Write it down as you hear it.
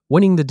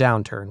Winning the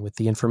downturn with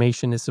the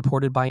information is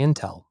supported by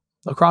Intel.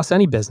 Across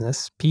any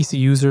business, PC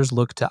users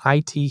look to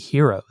IT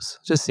heroes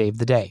to save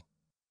the day.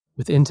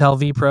 With Intel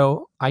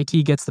vPro,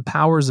 IT gets the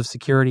powers of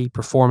security,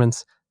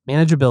 performance,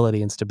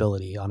 manageability, and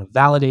stability on a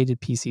validated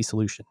PC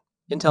solution.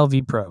 Intel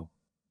vPro,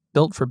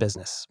 built for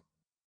business.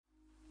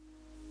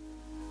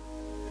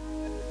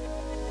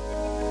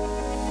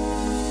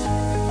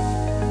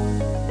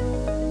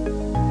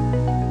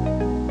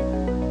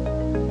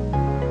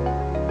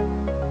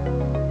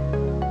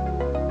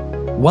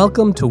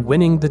 Welcome to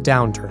Winning the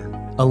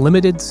Downturn, a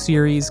limited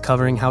series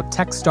covering how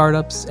tech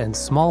startups and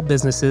small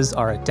businesses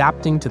are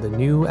adapting to the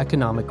new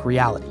economic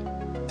reality.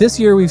 This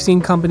year, we've seen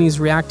companies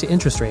react to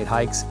interest rate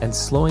hikes and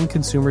slowing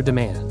consumer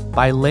demand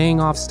by laying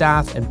off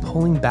staff and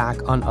pulling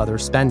back on other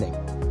spending.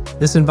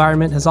 This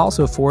environment has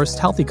also forced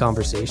healthy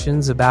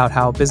conversations about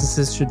how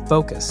businesses should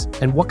focus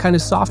and what kind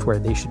of software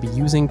they should be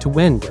using to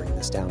win during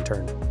this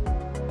downturn.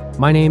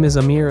 My name is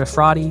Amir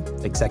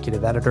Efrati,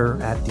 executive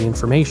editor at The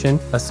Information,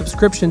 a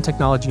subscription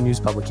technology news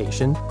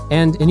publication.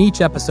 And in each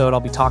episode,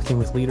 I'll be talking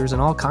with leaders in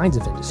all kinds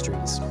of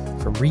industries,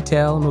 from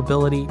retail and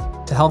mobility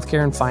to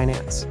healthcare and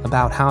finance,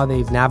 about how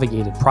they've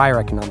navigated prior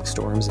economic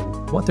storms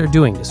and what they're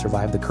doing to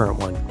survive the current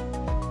one.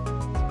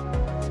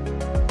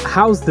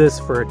 How's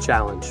this for a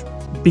challenge?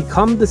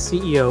 Become the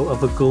CEO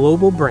of a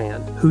global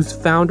brand whose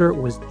founder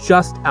was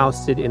just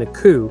ousted in a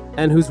coup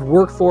and whose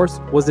workforce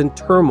was in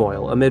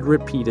turmoil amid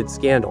repeated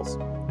scandals.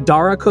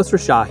 Dara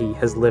Khosrowshahi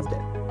has lived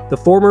it. The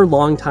former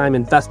longtime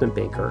investment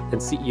banker and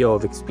CEO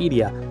of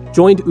Expedia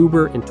joined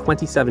Uber in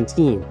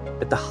 2017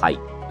 at the height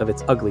of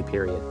its ugly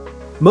period.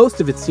 Most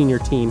of its senior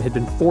team had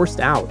been forced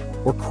out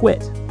or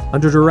quit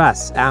under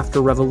duress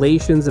after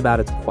revelations about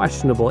its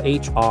questionable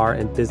HR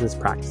and business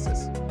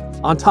practices.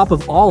 On top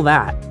of all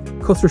that,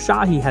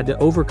 Khosrowshahi had to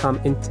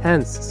overcome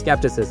intense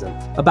skepticism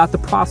about the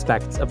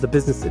prospects of the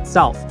business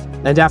itself.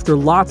 And after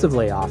lots of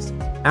layoffs,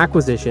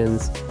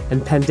 acquisitions,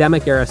 and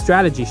pandemic-era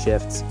strategy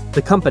shifts,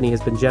 the company has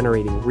been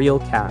generating real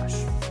cash.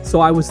 So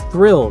I was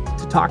thrilled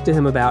to talk to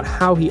him about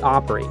how he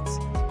operates,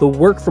 the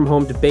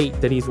work-from-home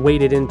debate that he's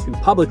waded into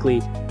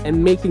publicly,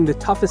 and making the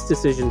toughest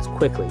decisions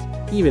quickly,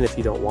 even if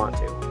you don't want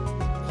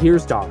to.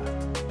 Here's Dara.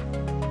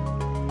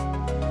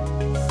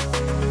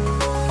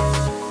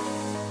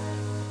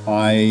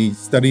 I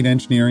studied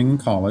engineering in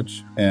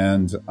college,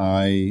 and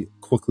I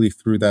quickly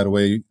threw that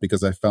away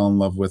because I fell in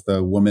love with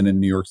a woman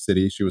in New York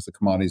City. She was a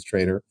commodities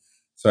trader.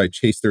 So I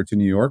chased her to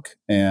New York,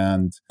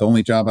 and the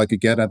only job I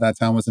could get at that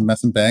time was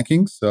investment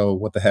banking. So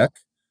what the heck?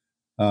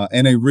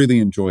 And I really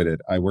enjoyed it.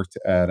 I worked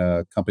at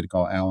a company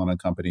called Allen &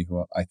 Company,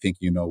 who I think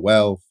you know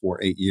well,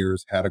 for 8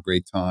 years, had a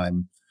great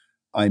time.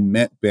 I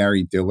met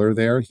Barry Diller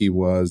there. He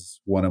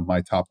was one of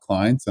my top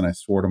clients, and I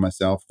swore to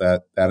myself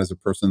that that is a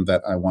person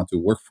that I want to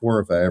work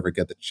for if I ever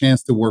get the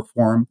chance to work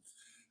for him.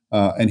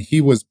 And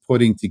he was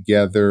putting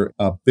together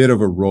a bit of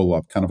a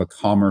roll-up, kind of a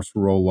commerce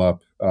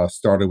roll-up,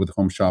 started with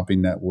Home Shopping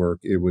Network.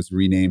 It was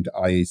renamed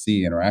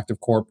IAC, Interactive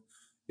Corp.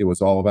 It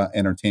was all about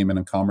entertainment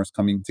and commerce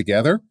coming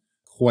together,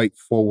 quite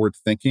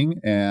forward-thinking.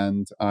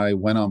 And I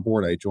went on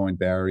board. I joined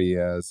Barry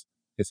as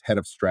his head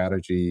of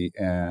strategy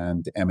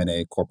and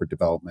M&A corporate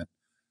development.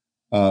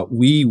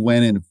 We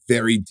went in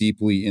very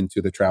deeply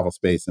into the travel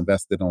space,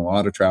 invested in a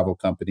lot of travel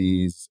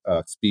companies,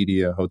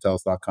 Expedia,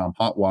 Hotels.com,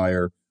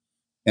 Hotwire.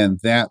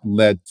 And that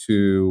led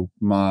to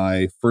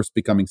my first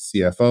becoming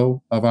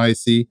CFO of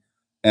IAC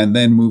and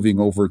then moving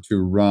over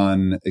to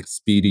run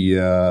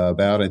Expedia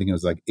about, I think it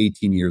was like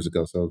 18 years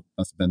ago. So it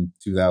must have been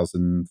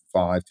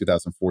 2005,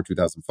 2004,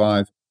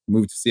 2005.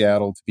 Moved to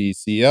Seattle to be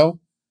CEO.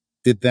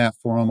 Did that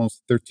for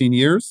almost 13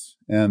 years.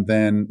 And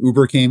then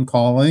Uber came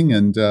calling,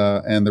 and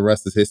the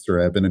rest is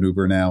history. I've been at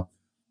Uber now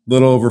a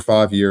little over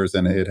 5 years,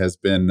 and it has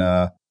been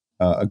a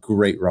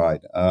great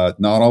ride.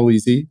 Not all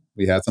easy.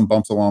 We had some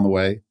bumps along the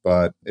way,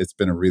 but it's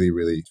been a really,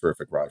 really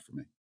terrific ride for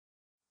me.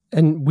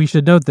 And we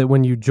should note that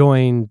when you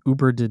joined,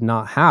 Uber did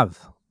not have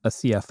a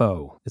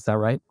CFO. Is that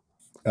right?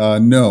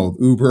 No,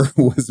 Uber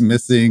was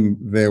missing.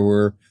 There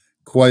were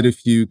quite a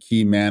few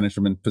key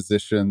management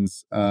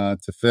positions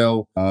to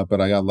fill,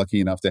 but I got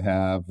lucky enough to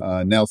have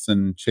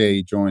Nelson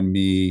Che join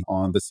me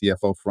on the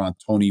CFO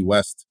front, Tony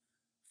West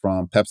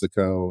from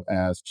PepsiCo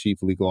as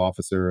chief legal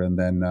officer, and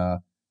then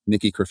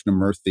Nikki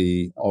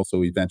Krishnamurthy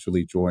also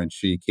eventually joined.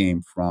 She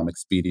came from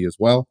Expedia as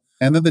well.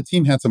 And then the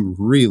team had some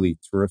really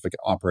terrific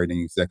operating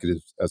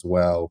executives as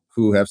well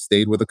who have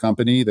stayed with the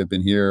company. They've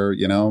been here,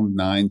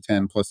 9,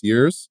 10 plus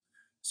years.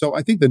 So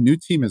I think the new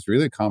team is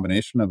really a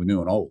combination of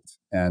new and old.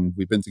 And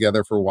we've been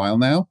together for a while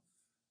now.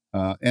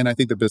 And I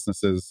think the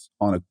business is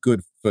on a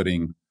good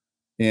footing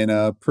in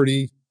a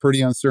pretty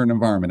uncertain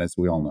environment, as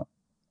we all know.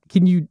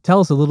 Can you tell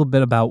us a little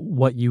bit about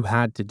what you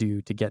had to do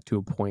to get to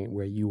a point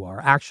where you are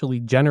actually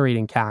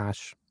generating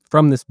cash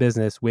from this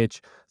business,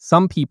 which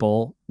some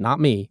people, not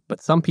me,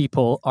 but some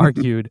people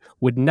argued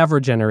would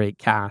never generate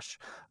cash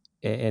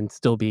and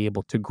still be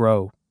able to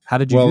grow? How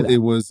did you do that? Well, it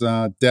was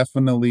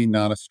definitely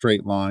not a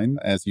straight line,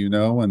 as you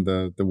know, and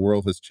the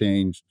world has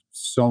changed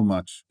so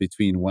much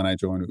between when I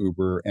joined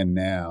Uber and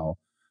now.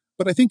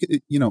 But I think,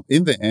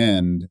 in the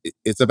end,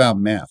 it's about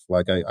math.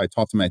 Like I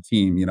talk to my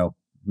team,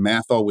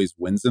 math always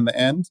wins in the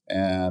end.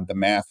 And the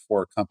math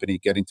for a company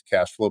getting to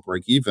cash flow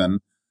break even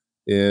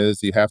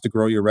is you have to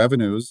grow your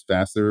revenues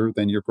faster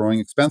than you're growing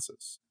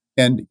expenses.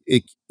 And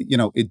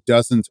it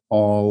doesn't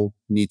all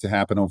need to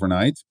happen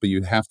overnight, but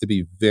you have to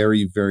be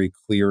very, very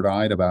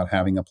clear-eyed about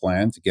having a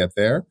plan to get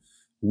there.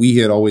 We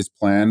had always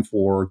planned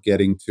for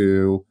getting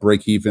to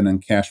break even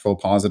and cash flow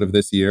positive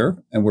this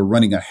year, and we're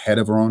running ahead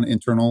of our own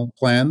internal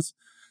plans.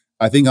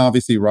 I think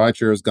obviously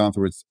rideshare has gone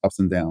through its ups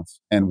and downs,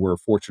 and we're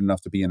fortunate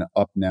enough to be in an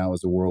up now as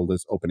the world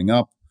is opening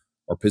up.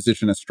 Our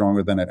position is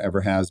stronger than it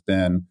ever has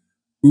been.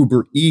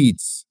 Uber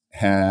Eats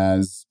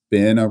has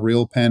been a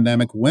real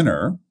pandemic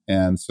winner.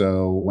 And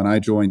so when I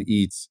joined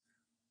Eats,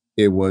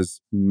 it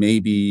was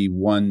maybe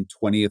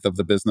 1/20th of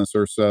the business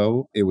or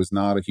so. It was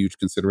not a huge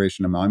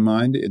consideration in my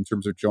mind in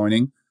terms of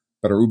joining.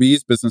 But our Uber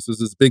Eats business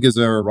is as big as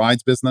our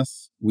rides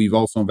business. We've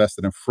also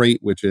invested in freight,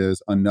 which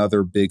is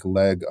another big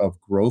leg of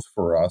growth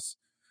for us.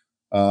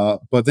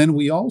 But then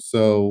we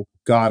also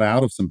got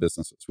out of some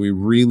businesses. We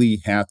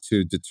really had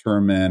to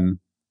determine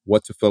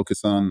what to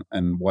focus on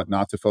and what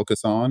not to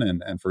focus on.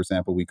 And for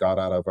example, we got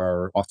out of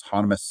our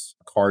autonomous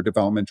car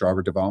development,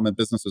 driver development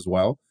business as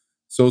well.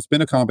 So it's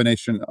been a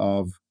combination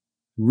of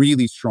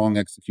really strong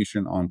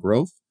execution on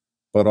growth,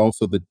 but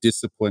also the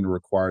discipline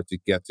required to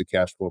get to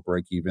cash flow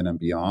break even and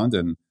beyond.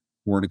 And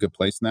we're in a good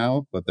place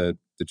now, but the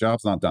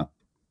job's not done.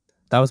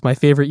 That was my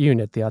favorite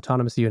unit, the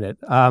autonomous unit.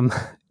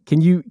 Can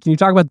you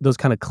talk about those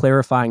kind of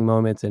clarifying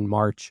moments in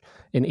March,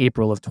 in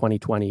April of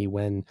 2020,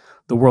 when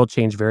the world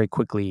changed very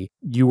quickly?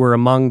 You were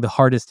among the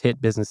hardest hit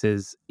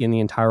businesses in the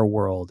entire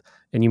world,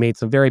 and you made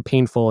some very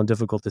painful and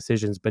difficult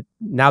decisions. But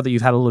now that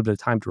you've had a little bit of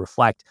time to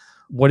reflect,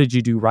 what did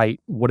you do right?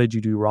 What did you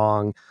do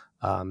wrong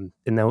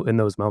in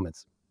those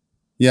moments?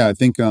 Yeah, I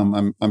think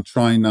I'm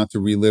trying not to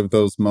relive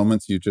those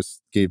moments. You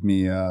just gave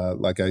me I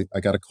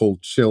got a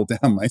cold chill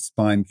down my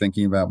spine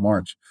thinking about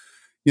March.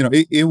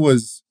 It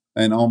was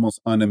an almost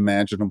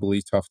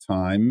unimaginably tough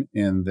time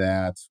in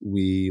that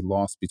we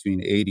lost between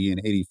 80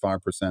 and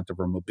 85% of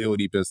our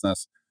mobility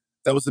business.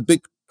 That was a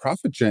big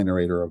profit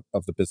generator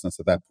of the business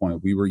at that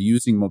point. We were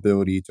using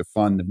mobility to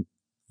fund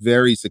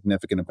very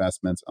significant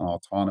investments on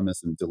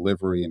autonomous and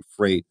delivery and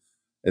freight,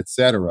 et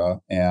cetera.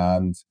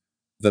 And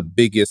the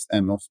biggest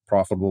and most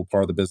profitable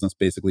part of the business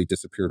basically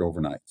disappeared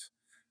overnight.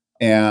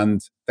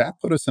 And that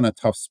put us in a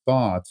tough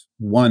spot.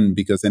 One,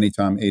 because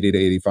anytime 80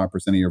 to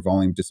 85% of your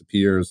volume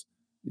disappears,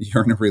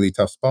 you're in a really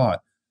tough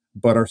spot.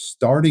 But our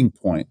starting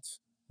point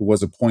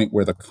was a point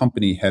where the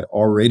company had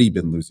already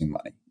been losing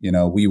money.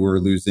 We were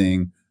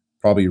losing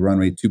probably run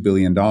rate $2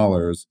 billion.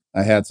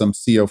 I had some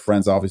CEO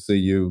friends, obviously,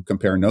 you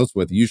compare notes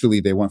with. Usually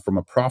they went from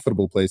a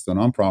profitable place to an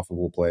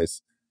unprofitable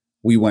place.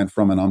 We went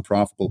from an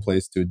unprofitable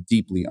place to a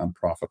deeply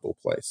unprofitable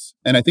place.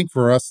 And I think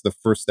for us, the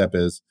first step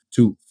is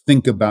to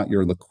think about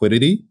your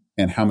liquidity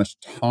and how much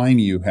time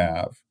you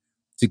have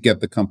to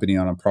get the company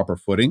on a proper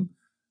footing.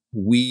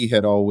 We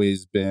had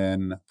always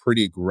been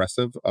pretty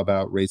aggressive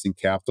about raising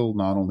capital,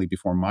 not only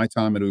before my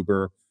time at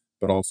Uber,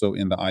 but also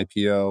in the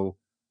IPO.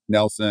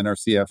 Nelson, our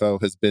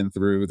CFO, has been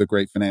through the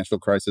great financial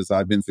crisis.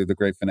 I've been through the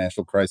great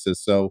financial crisis.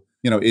 So,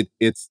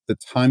 it's the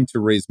time to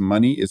raise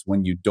money is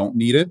when you don't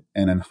need it.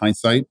 And in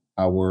hindsight,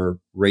 we're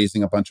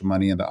raising a bunch of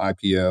money in the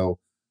IPO.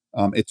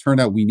 It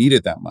turned out we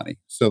needed that money.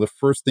 So the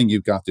first thing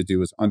you've got to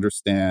do is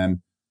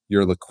understand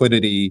your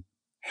liquidity,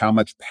 how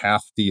much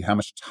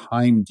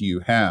time do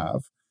you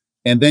have?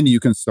 And then you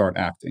can start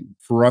acting.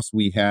 For us,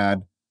 we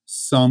had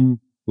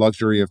some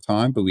luxury of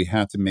time, but we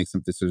had to make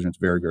some decisions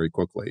very, very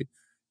quickly.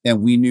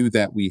 And we knew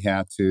that we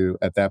had to,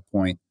 at that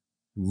point,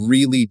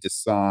 really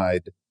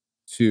decide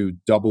to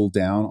double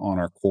down on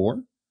our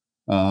core.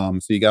 So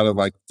you got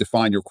to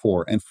define your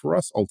core. And for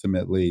us,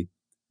 ultimately,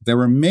 there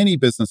were many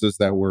businesses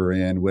that we're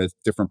in with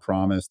different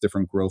promise,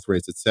 different growth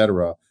rates, et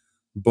cetera.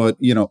 But,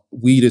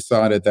 we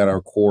decided that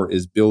our core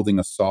is building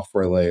a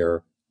software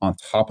layer on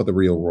top of the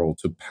real world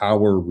to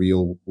power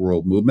real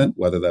world movement,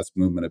 whether that's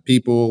movement of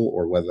people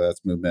or whether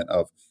that's movement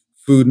of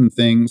food and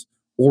things,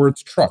 or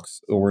it's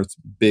trucks, or it's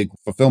big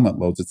fulfillment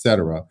loads, et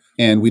cetera.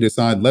 And we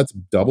decide, let's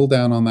double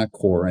down on that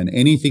core, and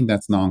anything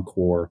that's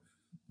non-core,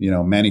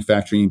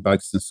 manufacturing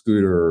bikes and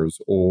scooters,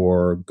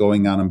 or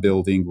going out and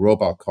building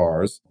robot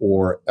cars,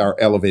 or our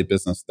Elevate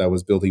business that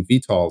was building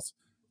VTOLs.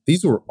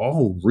 These were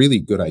all really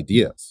good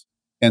ideas.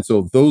 And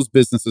so those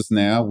businesses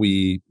now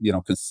we,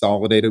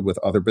 consolidated with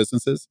other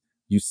businesses.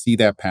 You see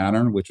that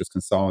pattern, which is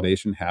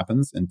consolidation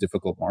happens in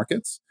difficult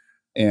markets.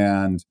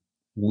 And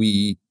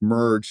we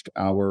merged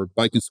our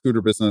bike and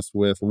scooter business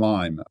with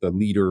Lime, the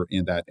leader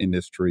in that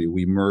industry.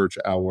 We merged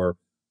our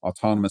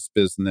autonomous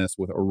business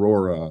with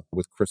Aurora,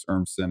 with Chris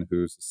Urmson,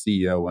 who's the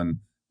CEO and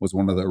was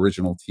one of the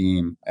original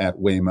team at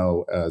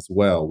Waymo as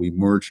well. We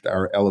merged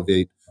our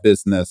Elevate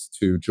business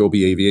to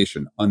Joby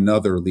Aviation,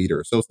 another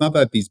leader. So it's not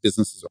that these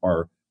businesses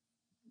are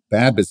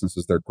bad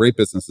businesses, they're great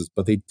businesses,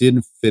 but they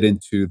didn't fit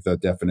into the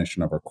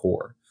definition of our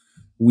core.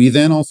 We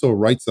then also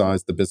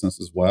right-sized the business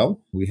as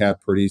well. We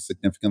had pretty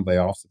significant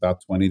layoffs,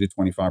 about 20 to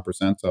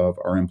 25% of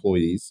our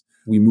employees.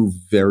 We moved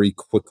very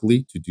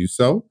quickly to do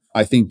so.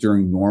 I think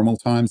during normal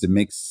times, it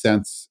makes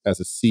sense as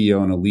a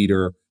CEO and a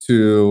leader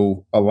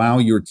to allow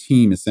your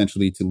team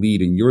essentially to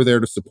lead, and you're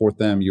there to support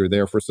them. You're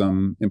there for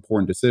some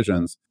important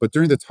decisions. But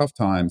during the tough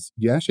times,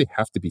 you actually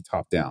have to be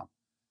top down.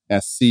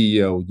 As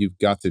CEO, you've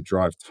got to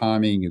drive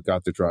timing, you've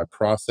got to drive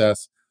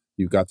process,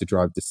 you've got to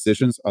drive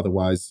decisions.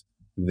 Otherwise,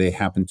 they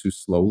happen too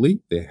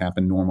slowly. They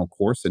happen normal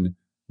course, and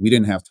we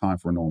didn't have time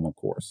for normal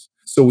course.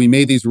 So we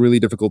made these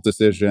really difficult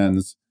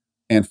decisions.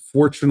 And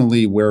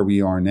fortunately, where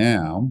we are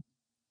now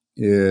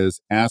is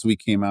as we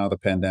came out of the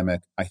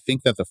pandemic, I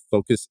think that the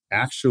focus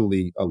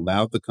actually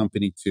allowed the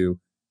company to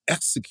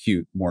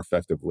execute more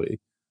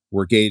effectively.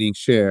 We're gaining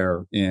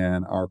share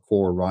in our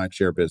core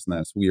rideshare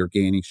business. We are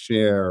gaining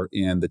share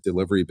in the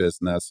delivery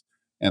business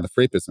and the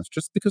freight business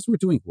just because we're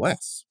doing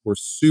less. We're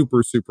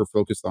super, super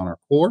focused on our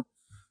core.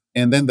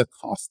 And then the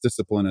cost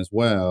discipline as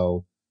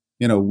well.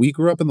 We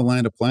grew up in the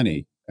land of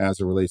plenty as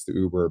it relates to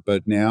Uber,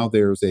 but now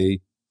there's a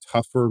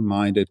tougher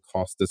minded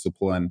cost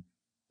discipline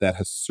that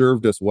has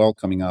served us well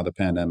coming out of the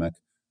pandemic.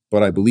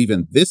 But I believe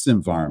in this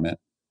environment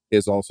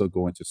is also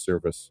going to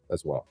serve us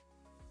as well.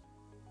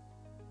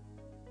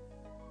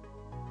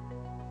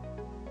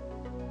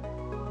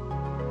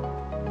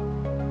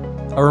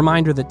 A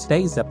reminder that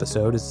today's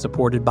episode is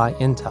supported by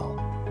Intel.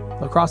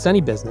 Across any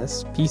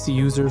business, PC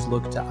users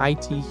look to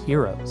IT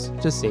heroes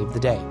to save the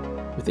day.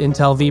 With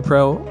Intel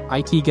vPro,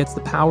 IT gets the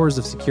powers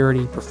of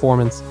security,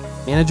 performance,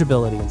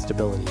 manageability, and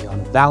stability on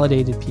a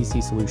validated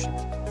PC solution.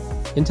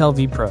 Intel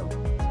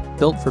vPro,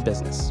 built for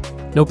business.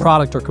 No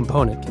product or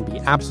component can be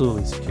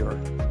absolutely secure.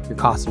 Your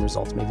costs and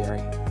results may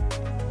vary.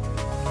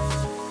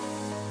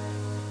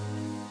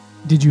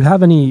 Did you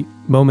have any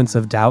moments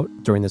of doubt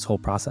during this whole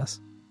process?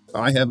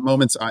 I have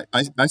moments.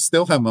 I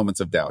still have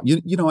moments of doubt.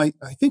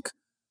 I think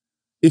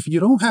if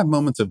you don't have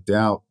moments of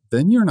doubt,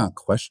 then you're not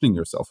questioning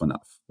yourself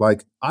enough.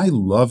 Like, I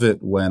love it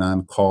when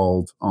I'm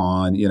called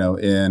on,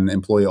 in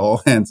employee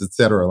all hands, et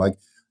cetera. Like,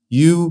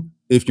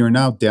 if you're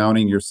now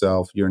doubting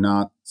yourself, you're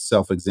not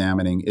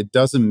self-examining. It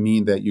doesn't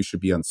mean that you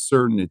should be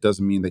uncertain. It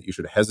doesn't mean that you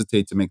should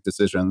hesitate to make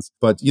decisions.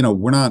 But,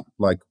 we're not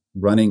like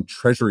running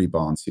treasury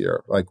bonds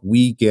here. Like,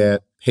 we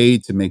get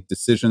paid to make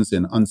decisions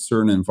in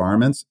uncertain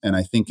environments. And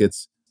I think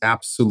it's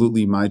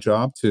absolutely my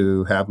job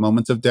to have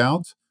moments of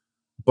doubt.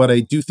 But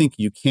I do think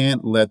you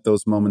can't let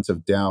those moments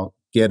of doubt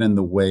get in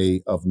the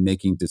way of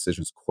making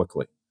decisions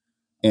quickly.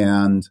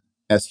 And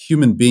as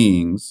human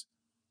beings,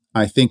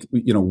 I think,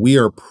 we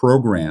are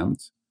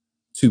programmed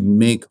to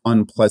make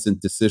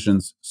unpleasant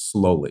decisions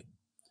slowly.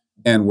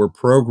 And we're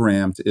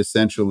programmed to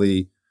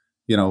essentially,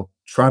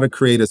 try to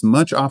create as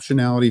much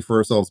optionality for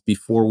ourselves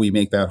before we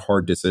make that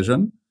hard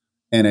decision.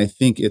 And I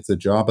think it's a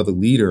job of the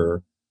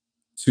leader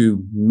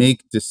to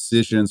make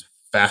decisions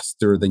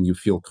faster than you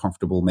feel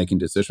comfortable making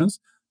decisions.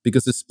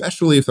 Because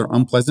especially if they're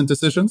unpleasant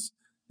decisions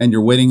and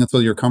you're waiting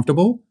until you're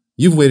comfortable,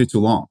 you've waited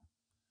too long.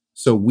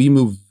 So we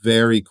move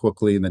very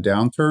quickly in the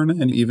downturn.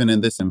 And even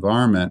in this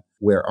environment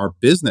where our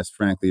business,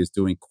 frankly, is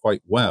doing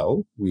quite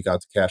well, we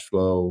got to cash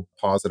flow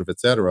positive, et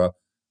cetera.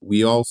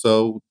 We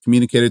also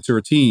communicated to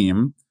our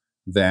team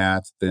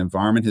that the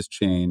environment has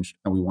changed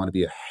and we want to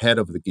be ahead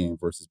of the game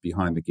versus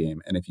behind the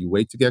game. And if you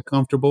wait to get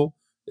comfortable,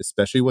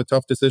 especially with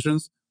tough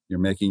decisions, you're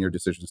making your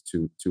decisions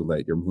too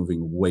late. You're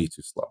moving way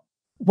too slow.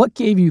 What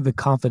gave you the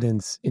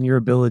confidence in your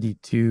ability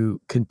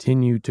to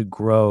continue to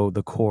grow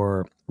the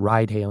core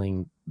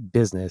ride-hailing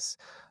business,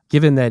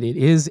 given that it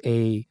is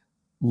a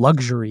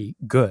luxury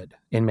good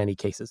in many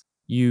cases?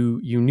 You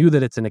knew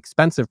that it's an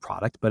expensive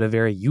product, but a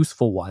very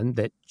useful one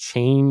that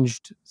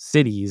changed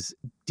cities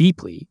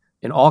deeply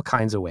in all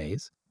kinds of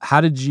ways. How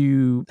did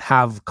you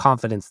have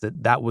confidence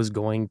that that was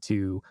going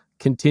to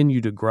continue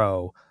to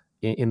grow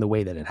in the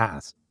way that it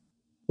has?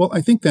 Well,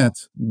 I think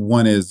that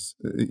one is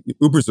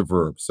Uber's a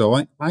verb.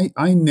 So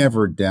I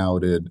never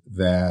doubted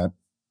that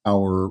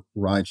our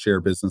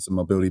rideshare business and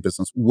mobility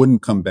business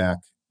wouldn't come back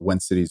when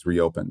cities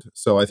reopened.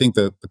 So I think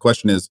the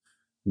question is,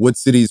 would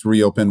cities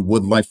reopen?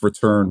 Would life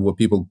return? Would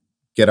people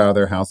get out of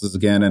their houses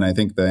again? And I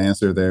think the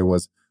answer there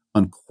was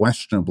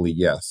unquestionably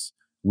yes.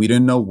 We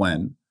didn't know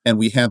when. And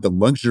we had the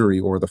luxury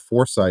or the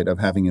foresight of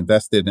having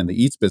invested in the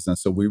Eats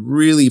business. So we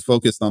really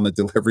focused on the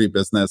delivery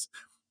business,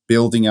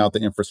 building out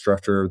the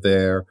infrastructure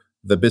there.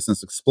 The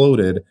business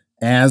exploded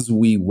as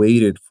we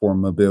waited for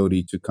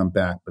mobility to come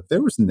back. But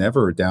there was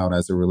never a doubt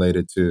as it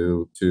related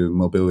to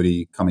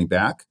mobility coming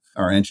back.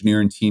 Our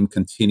engineering team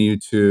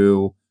continued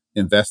to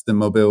invest in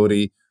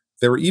mobility.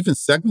 There were even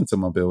segments of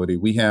mobility.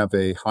 We have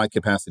a high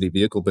capacity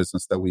vehicle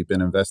business that we've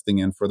been investing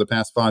in for the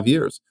past 5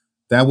 years.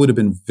 That would have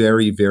been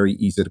very, very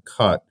easy to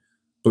cut.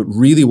 But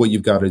really what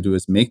you've got to do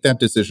is make that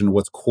decision,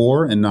 what's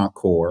core and not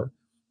core.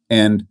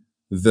 And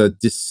the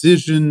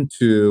decision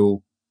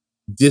to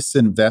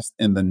disinvest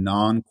in the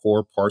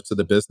non-core parts of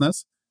the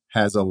business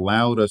has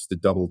allowed us to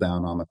double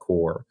down on the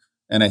core.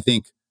 And I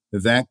think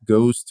that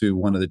goes to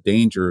one of the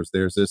dangers.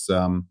 There's this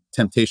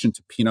temptation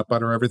to peanut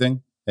butter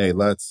everything. Hey,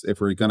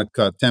 if we're going to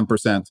cut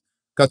 10%,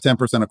 cut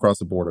 10% across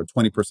the board or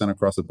 20%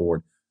 across the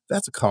board.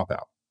 That's a cop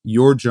out.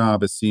 Your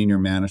job as senior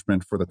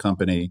management for the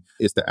company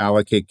is to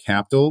allocate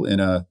capital in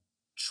a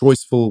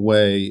choiceful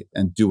way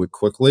and do it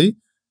quickly.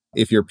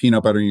 If you're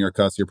peanut buttering your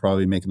cuts, you're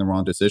probably making the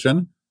wrong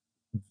decision.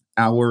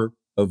 Our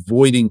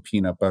avoiding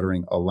peanut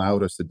buttering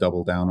allowed us to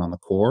double down on the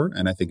core.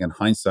 And I think in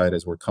hindsight,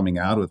 as we're coming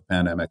out of the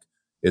pandemic,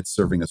 it's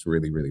serving us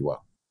really, really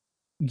well.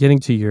 Getting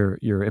to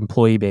your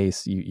employee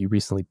base, you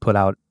recently put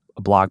out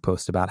a blog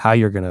post about how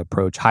you're going to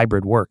approach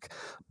hybrid work.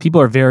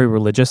 People are very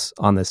religious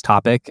on this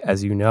topic.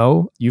 As you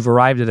know, you've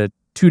arrived at a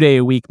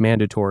 2-day-a-week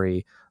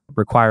mandatory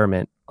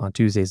requirement on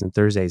Tuesdays and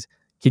Thursdays.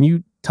 Can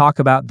you talk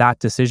about that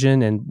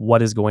decision and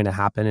what is going to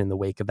happen in the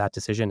wake of that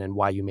decision and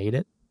why you made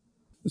it?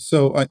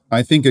 So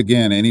I think,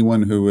 again,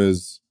 anyone who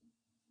is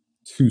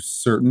too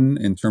certain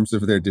in terms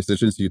of their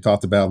decisions, you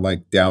talked about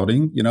like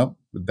doubting,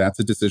 that's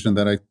a decision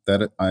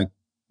that I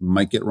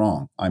might get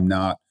wrong. I'm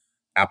not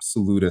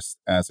absolutist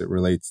as it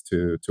relates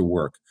to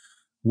work.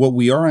 What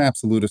we are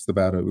absolutist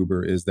about at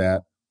Uber is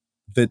that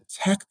the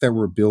tech that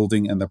we're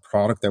building and the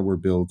product that we're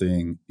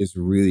building is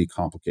really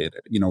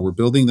complicated. We're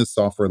building this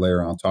software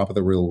layer on top of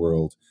the real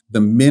world.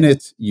 The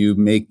minute you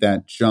make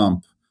that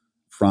jump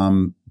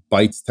from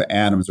bytes to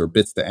atoms or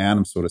bits to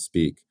atoms, so to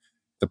speak,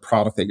 the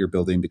product that you're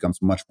building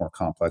becomes much more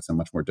complex and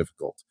much more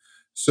difficult.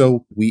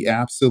 So we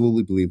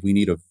absolutely believe we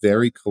need a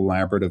very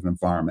collaborative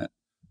environment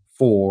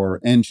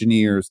for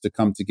engineers to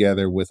come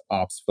together with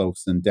ops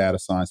folks and data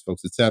science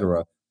folks, et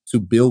cetera, to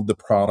build the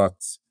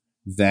products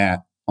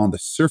that on the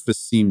surface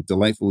seem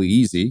delightfully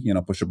easy,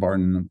 push a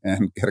button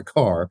and get a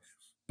car,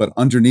 but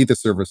underneath the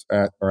surface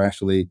are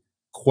actually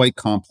quite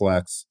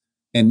complex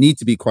and need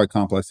to be quite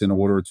complex in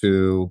order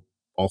to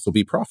also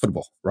be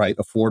profitable, right?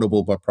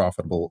 Affordable, but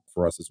profitable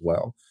for us as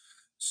well.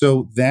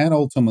 So that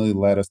ultimately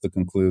led us to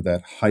conclude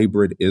that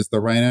hybrid is the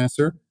right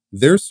answer.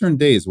 There's certain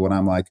days when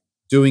I'm like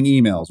doing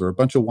emails or a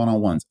bunch of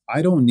one-on-ones.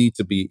 I don't need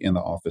to be in the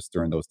office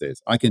during those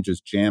days. I can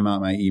just jam out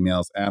my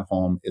emails at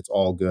home. It's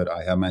all good.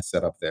 I have my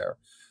setup there.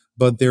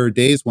 But there are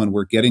days when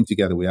we're getting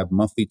together. We have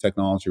monthly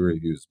technology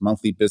reviews,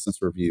 monthly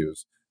business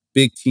reviews.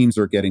 Big teams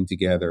are getting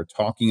together,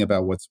 talking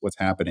about what's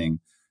happening.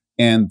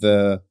 And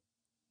the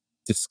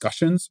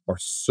discussions are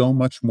so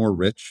much more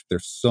rich. They're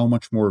so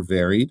much more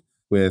varied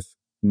with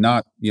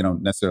not,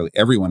 necessarily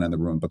everyone in the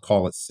room, but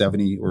call it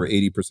 70 or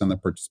 80% of the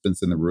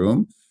participants in the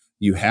room.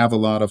 You have a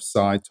lot of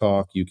side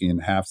talk. You can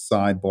have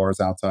sidebars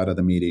outside of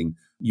the meeting.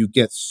 You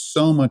get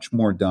so much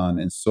more done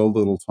in so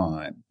little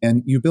time,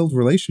 and you build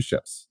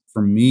relationships.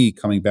 For me,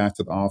 coming back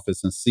to the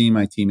office and seeing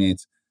my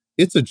teammates,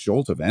 it's a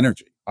jolt of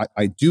energy.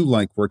 I do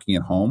like working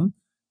at home,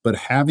 but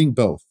having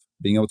both,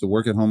 being able to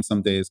work at home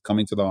some days,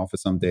 coming to the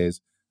office some days,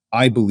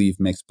 I believe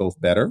makes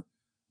both better.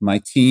 My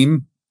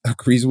team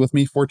agrees with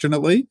me,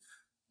 fortunately.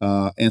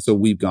 And so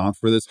we've gone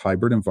for this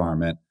hybrid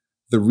environment.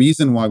 The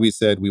reason why we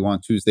said we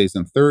want Tuesdays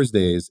and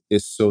Thursdays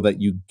is so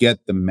that you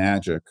get the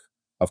magic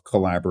of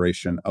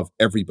collaboration, of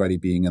everybody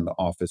being in the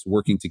office,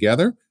 working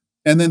together.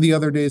 And then the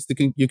other days,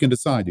 you can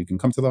decide. You can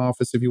come to the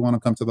office if you want to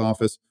come to the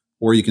office,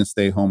 or you can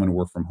stay home and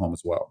work from home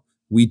as well.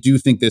 We do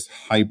think this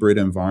hybrid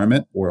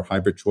environment or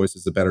hybrid choice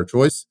is a better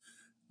choice.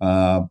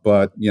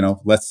 But,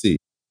 let's see.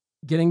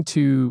 Getting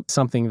to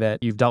something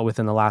that you've dealt with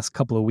in the last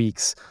couple of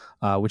weeks,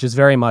 which is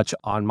very much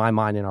on my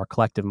mind and our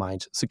collective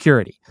minds,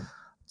 security.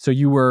 So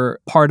you were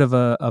part of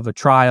a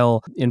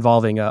trial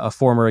involving a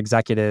former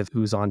executive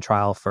who's on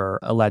trial for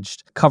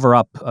alleged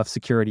cover-up of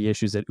security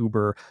issues at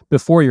Uber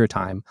before your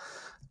time.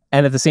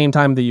 And at the same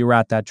time that you were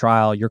at that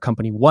trial, your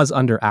company was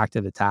under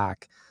active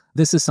attack.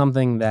 This is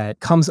something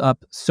that comes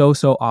up so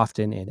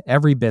often in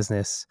every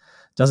business.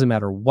 Doesn't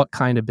matter what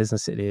kind of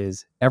business it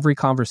is. Every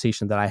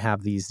conversation that I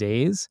have these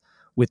days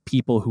with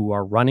people who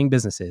are running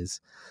businesses,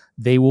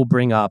 they will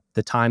bring up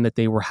the time that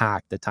they were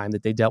hacked, the time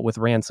that they dealt with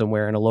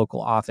ransomware in a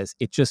local office.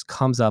 It just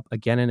comes up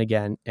again and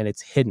again, and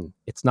it's hidden.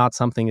 It's not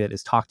something that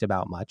is talked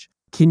about much.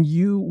 Can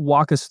you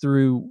walk us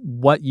through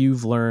what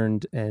you've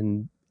learned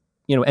and,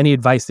 any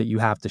advice that you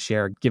have to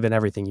share given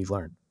everything you've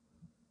learned?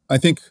 I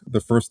think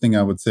the first thing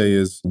I would say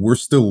is we're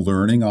still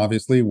learning,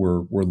 obviously.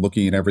 We're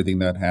looking at everything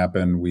that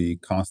happened. We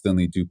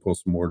constantly do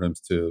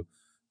postmortems to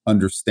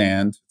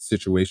understand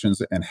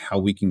situations and how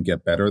we can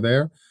get better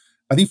there.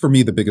 I think for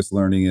me, the biggest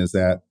learning is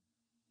that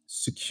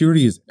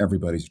security is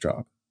everybody's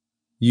job.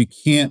 You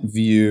can't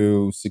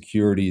view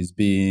security as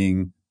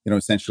being,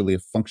 essentially a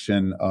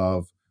function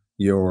of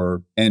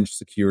your edge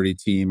security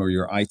team or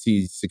your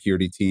IT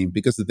security team,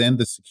 because then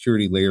the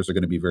security layers are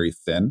going to be very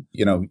thin.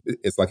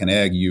 It's like an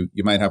egg. You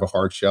might have a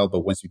hard shell,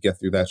 but once you get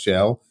through that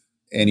shell,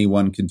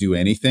 anyone can do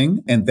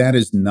anything. And that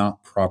is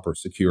not proper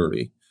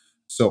security.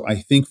 So I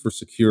think for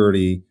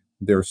security,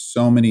 there's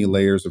so many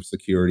layers of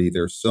security.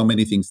 There's so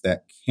many things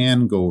that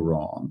can go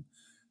wrong,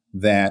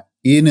 that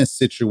in a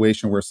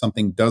situation where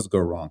something does go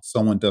wrong,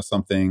 someone does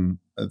something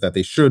that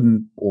they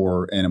shouldn't,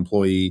 or an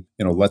employee,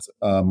 lets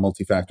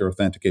multi-factor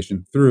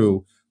authentication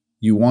through,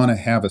 you want to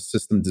have a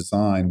system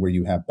design where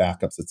you have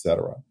backups, et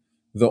cetera.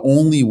 The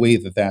only way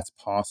that that's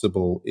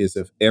possible is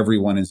if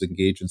everyone is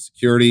engaged in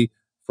security,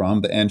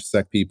 from the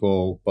EngSec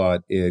people,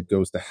 but it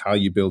goes to how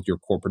you build your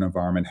corporate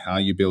environment, how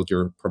you build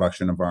your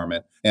production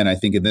environment. And I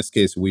think in this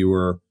case, we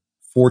were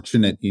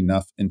fortunate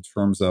enough in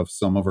terms of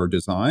some of our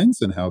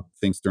designs and how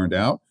things turned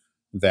out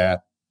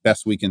that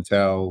best we can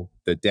tell,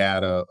 the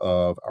data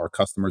of our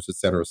customers, et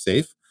cetera, is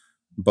safe.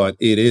 But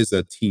it is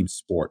a team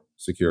sport,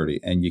 security,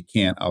 and you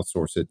can't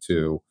outsource it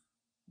to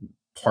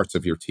parts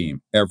of your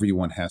team.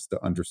 Everyone has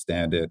to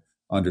understand it,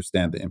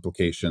 understand the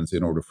implications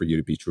in order for you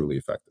to be truly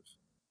effective.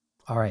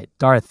 All right.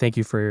 Dara, thank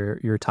you for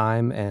your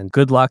time and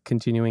good luck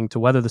continuing to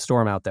weather the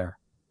storm out there.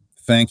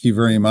 Thank you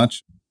very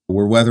much.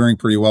 We're weathering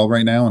pretty well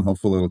right now, and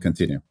hopefully it'll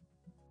continue.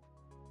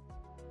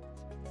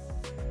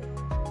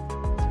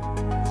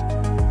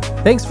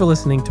 Thanks for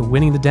listening to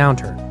Winning the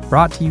Downturn,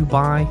 brought to you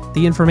by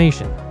The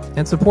Information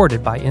and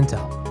supported by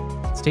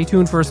Intel. Stay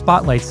tuned for a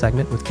Spotlight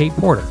segment with Kate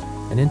Porter,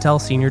 an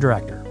Intel Senior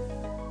Director.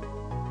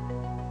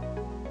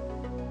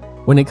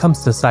 When it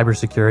comes to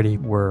cybersecurity,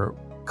 we're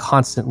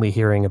constantly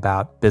hearing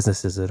about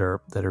businesses that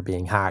are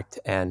being hacked.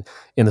 And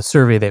in the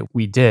survey that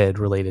we did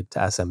related to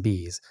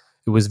SMBs,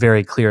 it was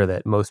very clear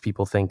that most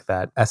people think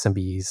that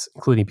SMBs,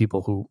 including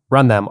people who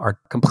run them, are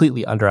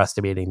completely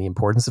underestimating the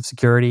importance of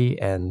security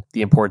and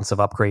the importance of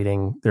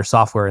upgrading their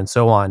software and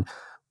so on.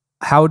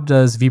 How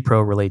does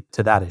vPro relate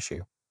to that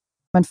issue?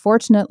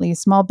 Unfortunately,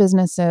 small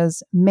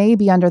businesses may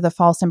be under the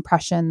false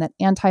impression that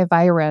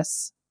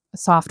antivirus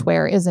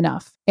software is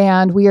enough.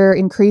 And we are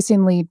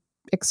increasingly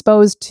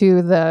exposed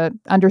to the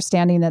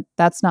understanding that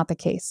that's not the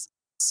case.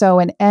 So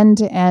an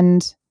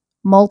end-to-end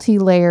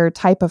multi-layer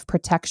type of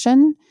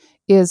protection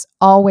is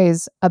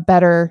always a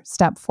better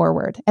step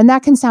forward. And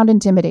that can sound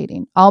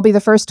intimidating. I'll be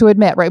the first to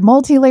admit, right?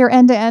 Multi-layer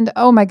end-to-end,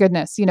 oh my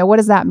goodness, what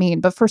does that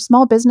mean? But for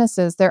small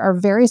businesses, there are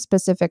very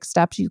specific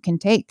steps you can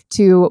take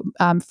to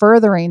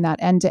furthering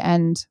that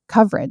end-to-end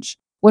coverage.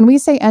 When we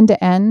say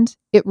end-to-end,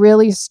 it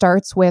really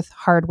starts with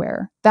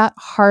hardware. That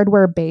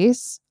hardware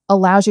base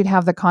allows you to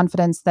have the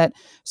confidence that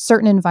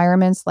certain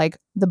environments like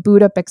the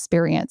boot up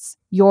experience,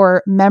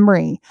 your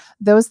memory,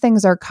 those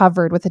things are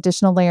covered with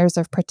additional layers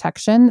of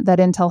protection that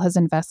Intel has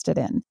invested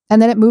in. And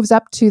then it moves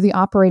up to the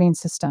operating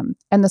system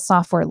and the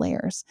software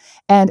layers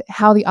and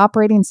how the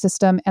operating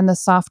system and the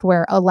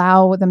software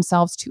allow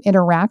themselves to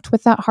interact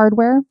with that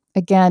hardware.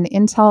 Again,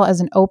 Intel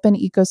as an open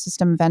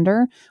ecosystem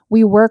vendor,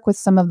 we work with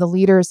some of the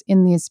leaders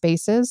in these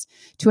spaces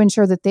to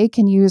ensure that they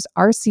can use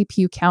our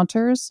CPU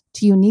counters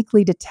to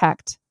uniquely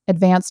detect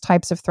advanced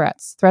types of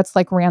threats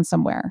like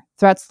ransomware,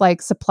 threats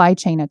like supply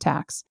chain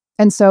attacks.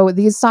 And so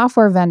these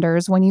software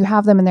vendors, when you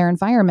have them in their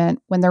environment,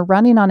 when they're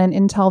running on an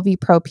Intel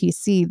vPro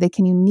PC, they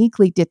can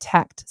uniquely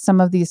detect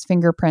some of these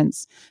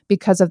fingerprints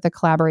because of the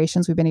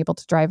collaborations we've been able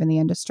to drive in the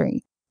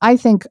industry. I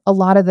think a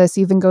lot of this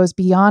even goes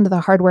beyond the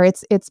hardware.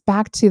 It's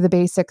back to the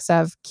basics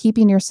of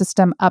keeping your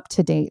system up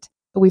to date.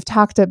 We've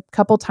talked a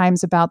couple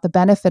times about the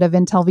benefit of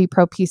Intel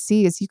vPro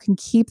PC is you can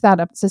keep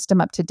that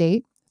system up to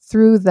date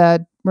through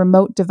the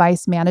remote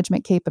device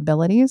management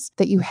capabilities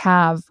that you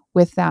have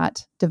with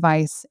that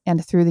device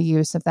and through the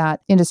use of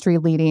that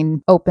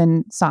industry-leading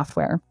open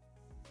software.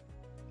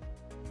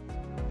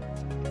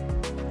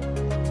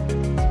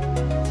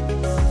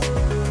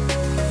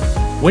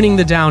 Winning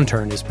the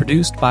Downturn is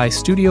produced by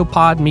Studio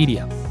Pod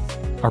Media.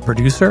 Our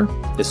producer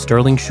is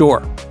Sterling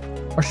Shore.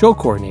 Our show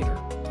coordinator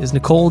is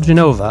Nicole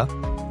Genova,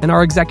 and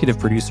our executive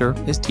producer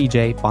is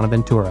TJ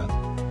Bonaventura.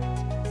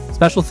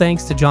 Special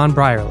thanks to John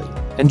Brierly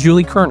and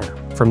Julie Kerner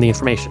from The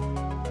Information.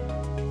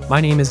 My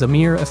name is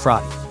Amir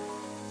Efrati.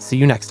 See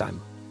you next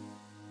time.